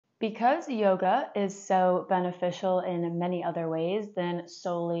Because yoga is so beneficial in many other ways than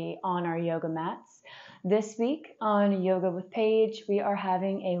solely on our yoga mats, this week on Yoga with Paige, we are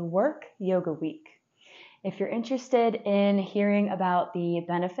having a work yoga week. If you're interested in hearing about the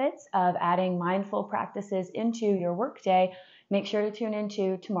benefits of adding mindful practices into your workday, make sure to tune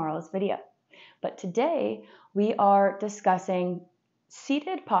into tomorrow's video. But today, we are discussing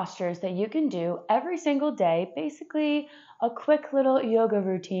seated postures that you can do every single day, basically a quick little yoga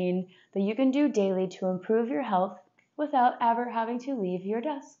routine that you can do daily to improve your health without ever having to leave your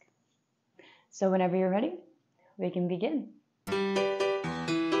desk. So whenever you're ready, we can begin.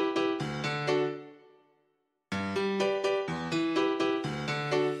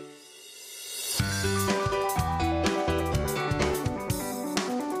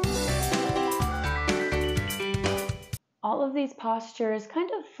 All of these postures kind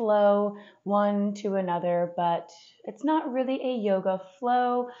of flow one to another, but it's not really a yoga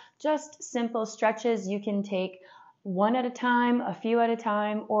flow, just simple stretches you can take one at a time, a few at a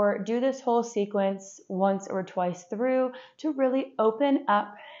time, or do this whole sequence once or twice through to really open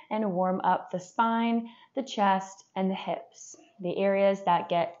up and warm up the spine, the chest, and the hips, the areas that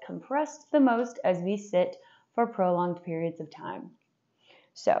get compressed the most as we sit for prolonged periods of time.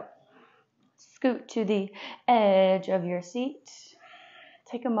 So, scoot to the edge of your seat.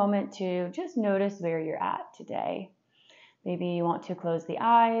 Take a moment to just notice where you're at today. Maybe you want to close the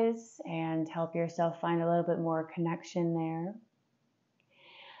eyes and help yourself find a little bit more connection there.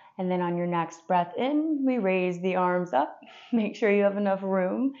 And then on your next breath in, we raise the arms up. Make sure you have enough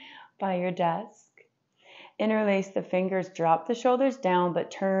room by your desk. Interlace the fingers, drop the shoulders down,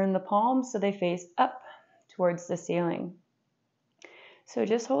 but turn the palms so they face up towards the ceiling. So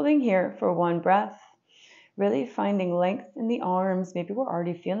just holding here for one breath, really finding length in the arms. Maybe we're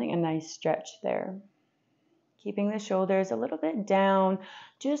already feeling a nice stretch there. Keeping the shoulders a little bit down,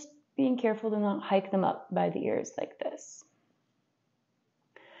 just being careful to not hike them up by the ears like this.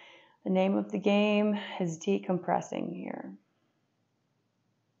 The name of the game is decompressing here.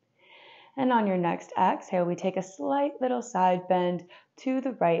 And on your next exhale, we take a slight little side bend to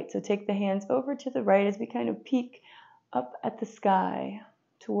the right. So take the hands over to the right as we kind of peek up at the sky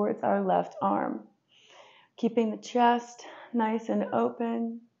towards our left arm. Keeping the chest nice and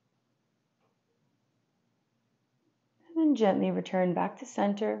open. And then gently return back to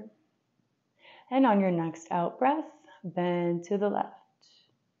center. And on your next out breath, bend to the left.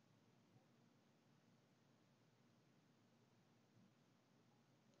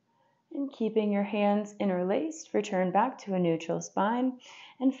 And keeping your hands interlaced, return back to a neutral spine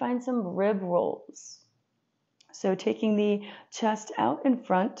and find some rib rolls. So taking the chest out in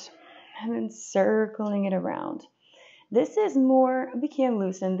front and then circling it around. This is more, we can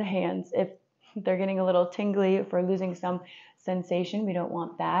loosen the hands if they're getting a little tingly, if we're losing some sensation, we don't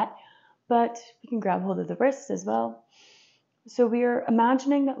want that. But we can grab hold of the wrists as well. So we are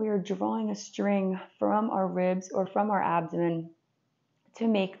imagining that we are drawing a string from our ribs or from our abdomen to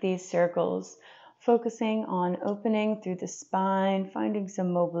make these circles, focusing on opening through the spine, finding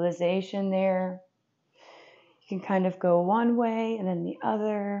some mobilization there. You can kind of go one way and then the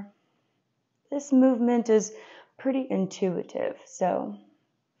other. This movement is pretty intuitive, so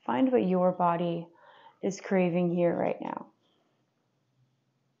find what your body is craving here right now.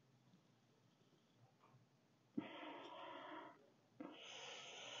 A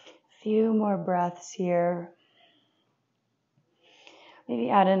few more breaths here. Maybe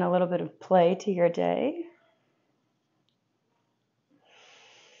add in a little bit of play to your day.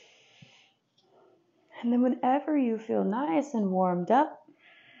 And then whenever you feel nice and warmed up,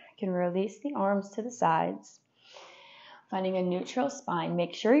 you can release the arms to the sides. Finding a neutral spine.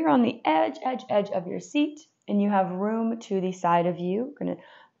 Make sure you're on the edge of your seat and you have room to the side of you. We're going to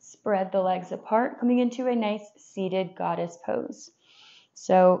spread the legs apart, coming into a nice seated goddess pose.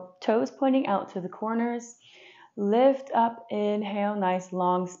 So toes pointing out to the corners. Lift up, inhale, nice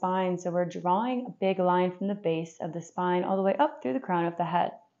long spine. So we're drawing a big line from the base of the spine all the way up through the crown of the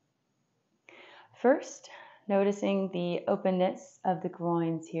head. First, noticing the openness of the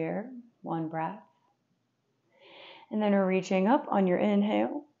groins here. One breath. And then we're reaching up on your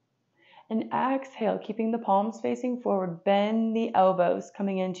inhale. And exhale, keeping the palms facing forward. Bend the elbows,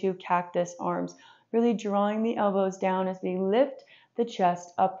 coming into cactus arms. Really drawing the elbows down as we lift the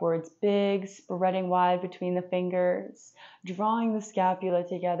chest upwards. Big, spreading wide between the fingers. Drawing the scapula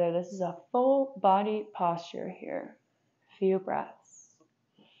together. This is a full body posture here. A few breaths.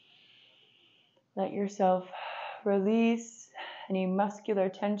 Let yourself release any muscular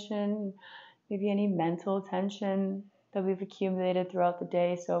tension, maybe any mental tension that we've accumulated throughout the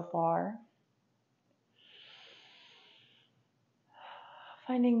day so far.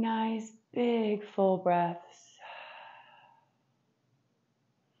 Finding nice, big, full breaths.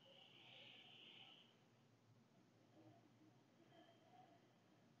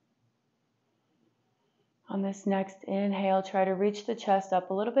 On this next inhale, try to reach the chest up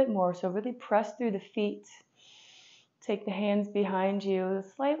a little bit more. So really press through the feet. Take the hands behind you, a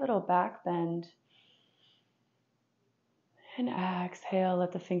slight little back bend. And exhale,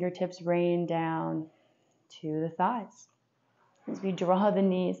 let the fingertips rain down to the thighs. As we draw the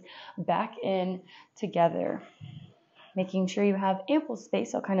knees back in together, making sure you have ample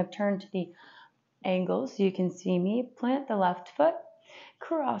space. I'll kind of turn to the angle so you can see me. Plant the left foot,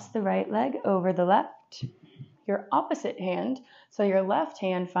 cross the right leg over the left. Your opposite hand, so your left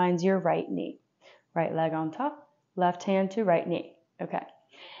hand finds your right knee. Right leg on top, left hand to right knee. Okay.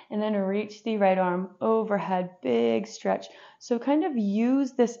 And then reach the right arm overhead, big stretch. So kind of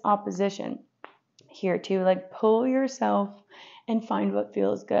use this opposition here to like pull yourself and find what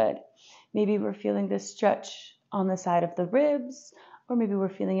feels good. Maybe we're feeling this stretch on the side of the ribs, or maybe we're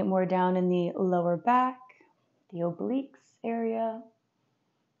feeling it more down in the lower back, the obliques area,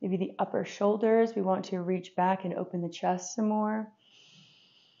 maybe the upper shoulders. We want to reach back and open the chest some more.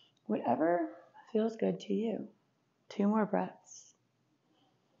 Whatever feels good to you. 2 more breaths.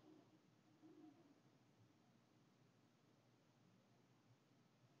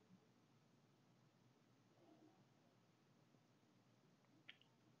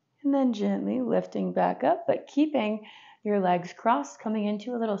 And then gently lifting back up, but keeping your legs crossed, coming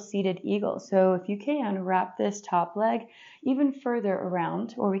into a little seated eagle. So if you can, wrap this top leg even further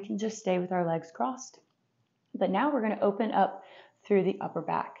around, or we can just stay with our legs crossed. But now we're going to open up through the upper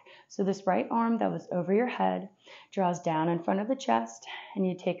back. So this right arm that was over your head draws down in front of the chest, and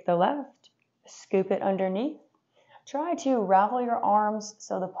you take the left, scoop it underneath. Try to ravel your arms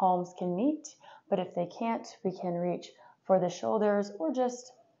so the palms can meet, but if they can't, we can reach for the shoulders or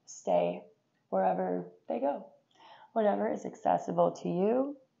just stay wherever they go. Whatever is accessible to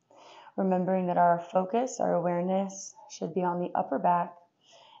you. Remembering that our focus, our awareness should be on the upper back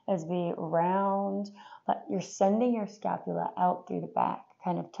as we round. You're sending your scapula out through the back,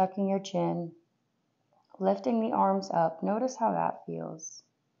 kind of tucking your chin, lifting the arms up. Notice how that feels.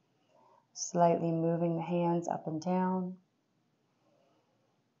 Slightly moving the hands up and down.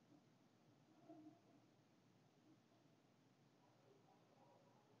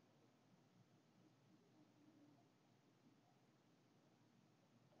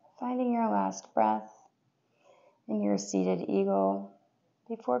 Finding your last breath in your seated eagle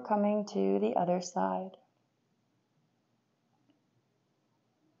before coming to the other side.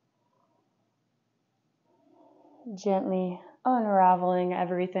 Gently unraveling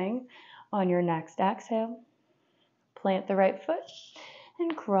everything on your next exhale. Plant the right foot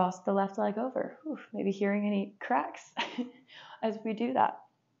and cross the left leg over. Maybe hearing any cracks as we do that.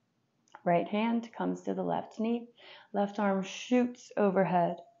 Right hand comes to the left knee. Left arm shoots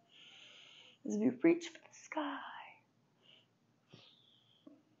overhead as we reach for the sky.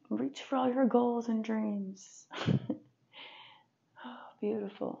 Reach for all your goals and dreams.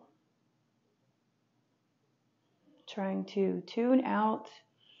 Beautiful. Trying to tune out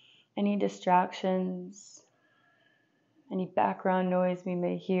any distractions, any background noise we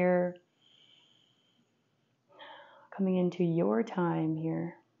may hear. Coming into your time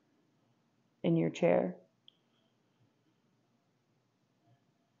here in your chair.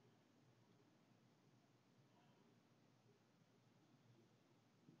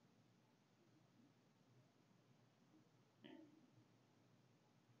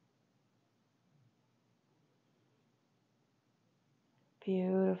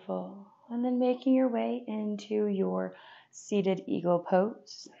 Beautiful. And then making your way into your seated eagle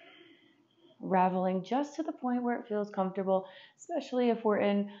pose. Raveling just to the point where it feels comfortable, especially if we're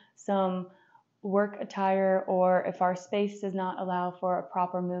in some work attire or if our space does not allow for a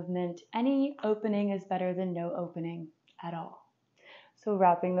proper movement. Any opening is better than no opening at all. So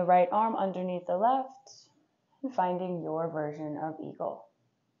wrapping the right arm underneath the left and finding your version of eagle.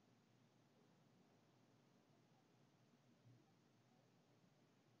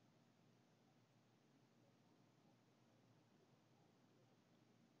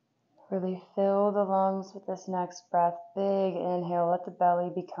 Really fill the lungs with this next breath. Big inhale. Let the belly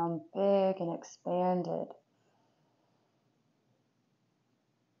become big and expanded.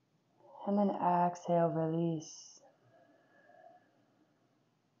 And then exhale, release.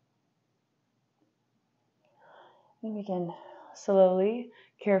 And we can slowly,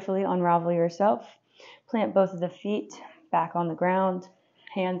 carefully unravel yourself. Plant both of the feet back on the ground.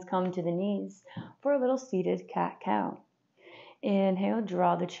 Hands come to the knees for a little seated cat-cow. Inhale,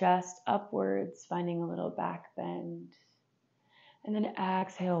 draw the chest upwards, finding a little back bend. And then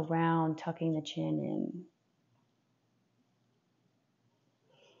exhale, round, tucking the chin in.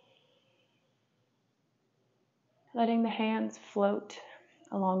 Letting the hands float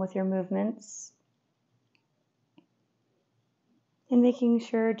along with your movements. And making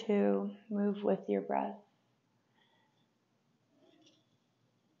sure to move with your breath.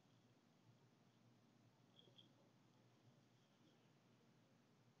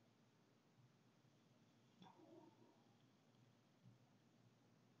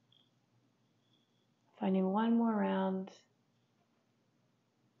 Finding one more round.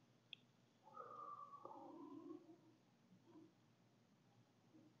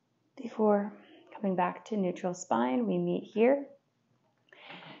 Before coming back to neutral spine, we meet here.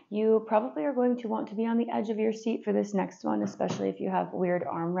 You probably are going to want to be on the edge of your seat for this next one, especially if you have weird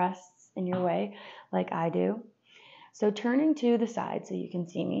arm rests in your way, like I do. So turning to the side so you can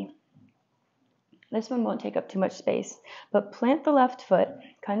see me. This one won't take up too much space, but plant the left foot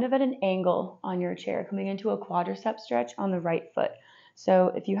kind of at an angle on your chair, coming into a quadricep stretch on the right foot.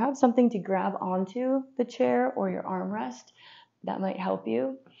 So if you have something to grab onto the chair or your armrest, that might help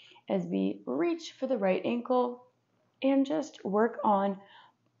you as we reach for the right ankle and just work on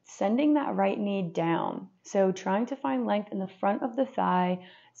sending that right knee down. So trying to find length in the front of the thigh.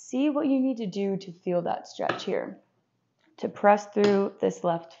 See what you need to do to feel that stretch here. To press through this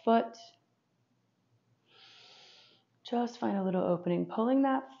left foot. Just find a little opening, pulling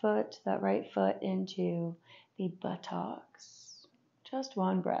that right foot into the buttocks. Just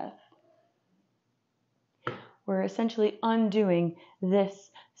one breath. We're essentially undoing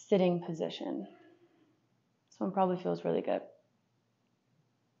this sitting position. This one probably feels really good.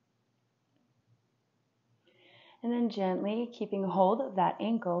 And then gently keeping a hold of that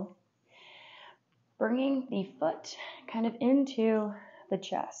ankle, bringing the foot kind of into the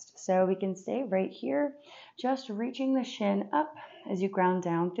chest. So we can stay right here, just reaching the shin up as you ground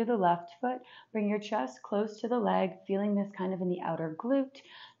down through the left foot. Bring your chest close to the leg, feeling this kind of in the outer glute,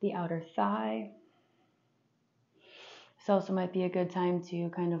 the outer thigh. This also might be a good time to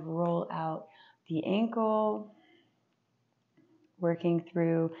kind of roll out the ankle, working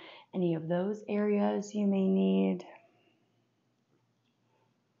through any of those areas you may need.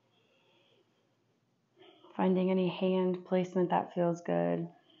 Finding any hand placement that feels good.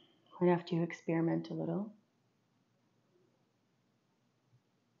 Might have to experiment a little.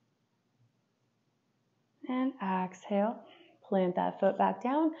 And exhale. Plant that foot back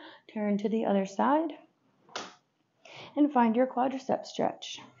down. Turn to the other side. And find your quadricep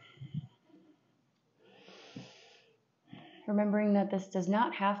stretch. Remembering that this does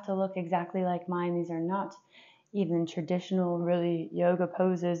not have to look exactly like mine. These are not even traditional, really yoga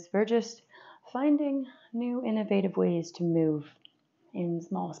poses. We're just finding new, innovative ways to move in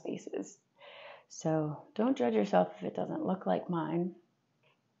small spaces. So don't judge yourself if it doesn't look like mine.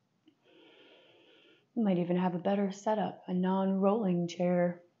 You might even have a better setup, a non-rolling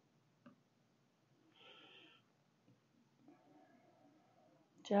chair.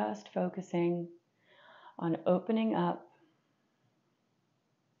 Just focusing on opening up.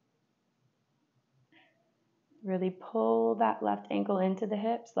 Really pull that left ankle into the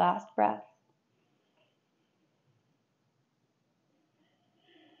hips. Last breath.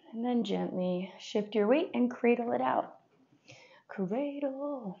 And then gently shift your weight and cradle it out.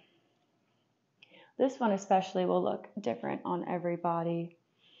 Cradle. This one especially will look different on every body.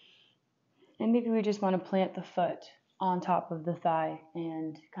 And maybe we just want to plant the foot on top of the thigh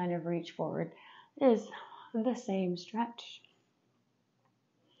and kind of reach forward. It is the same stretch.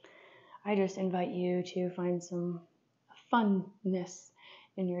 I just invite you to find some funness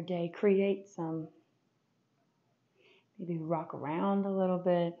in your day. Create some. Maybe rock around a little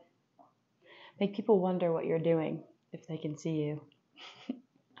bit. Make people wonder what you're doing if they can see you.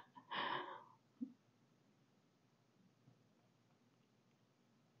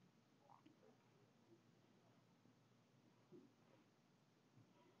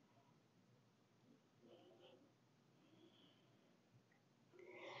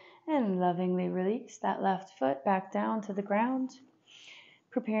 And lovingly release that left foot back down to the ground.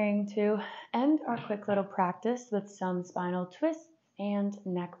 Preparing to end our quick little practice with some spinal twists and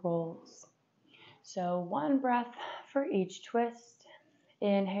neck rolls. So one breath for each twist.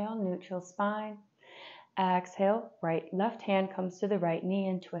 Inhale, neutral spine. Exhale, left hand comes to the right knee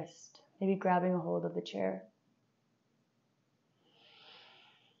and twist. Maybe grabbing a hold of the chair.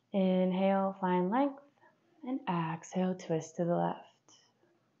 Inhale, find length. And exhale, twist to the left.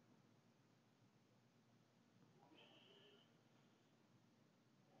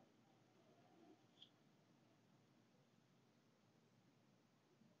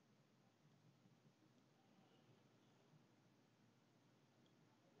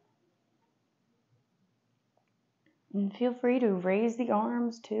 And feel free to raise the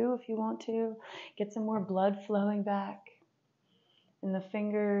arms too if you want to. Get some more blood flowing back in the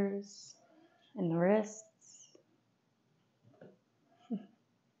fingers and the wrists.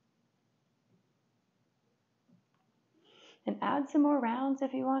 And add some more rounds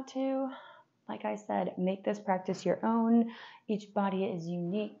if you want to. Like I said, make this practice your own. Each body is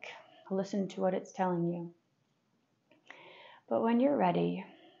unique. Listen to what it's telling you. But when you're ready,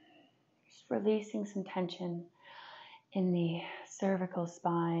 just releasing some tension in the cervical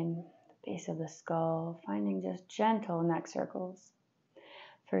spine, the base of the skull, finding just gentle neck circles.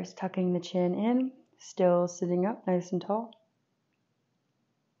 First, tucking the chin in, still sitting up nice and tall.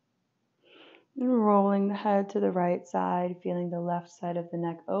 And rolling the head to the right side, feeling the left side of the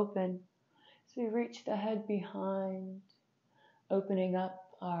neck open. So we reach the head behind, opening up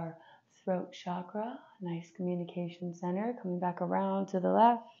our throat chakra, nice communication center, coming back around to the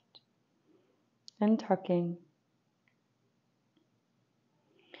left, and tucking.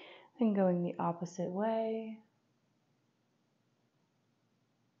 And going the opposite way.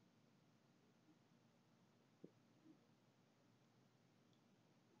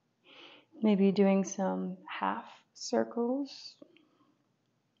 Maybe doing some half circles.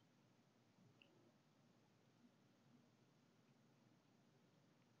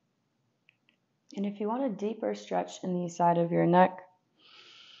 And if you want a deeper stretch in the side of your neck,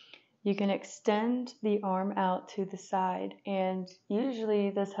 you can extend the arm out to the side. And usually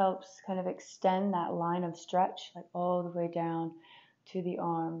this helps kind of extend that line of stretch, like all the way down to the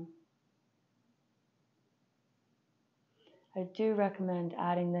arm. I do recommend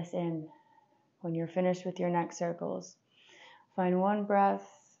adding this in when you're finished with your neck circles. Find one breath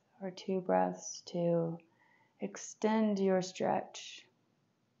or 2 breaths to extend your stretch.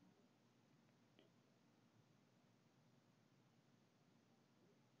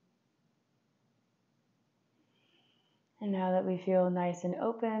 And now that we feel nice and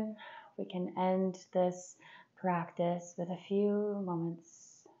open, we can end this practice with a few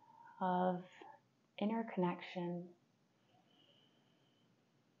moments of inner connection.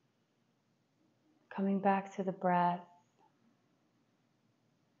 Coming back to the breath,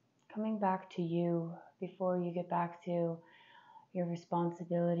 coming back to you before you get back to your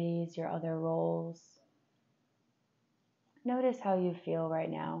responsibilities, your other roles. Notice how you feel right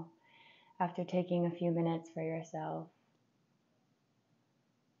now after taking a few minutes for yourself.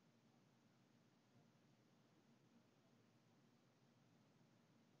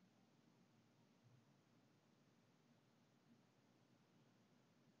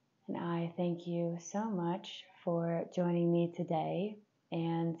 And I thank you so much for joining me today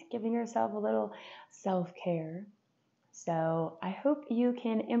and giving yourself a little self-care. So I hope you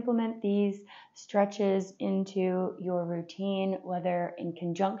can implement these stretches into your routine, whether in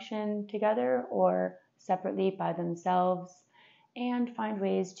conjunction together or separately by themselves, and find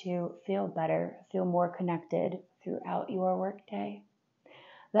ways to feel better, feel more connected throughout your workday.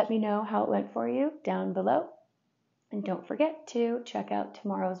 Let me know how it went for you down below. And don't forget to check out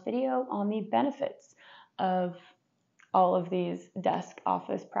tomorrow's video on the benefits of all of these desk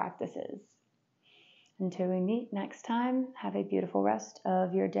office practices. Until we meet next time, have a beautiful rest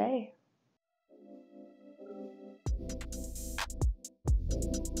of your day.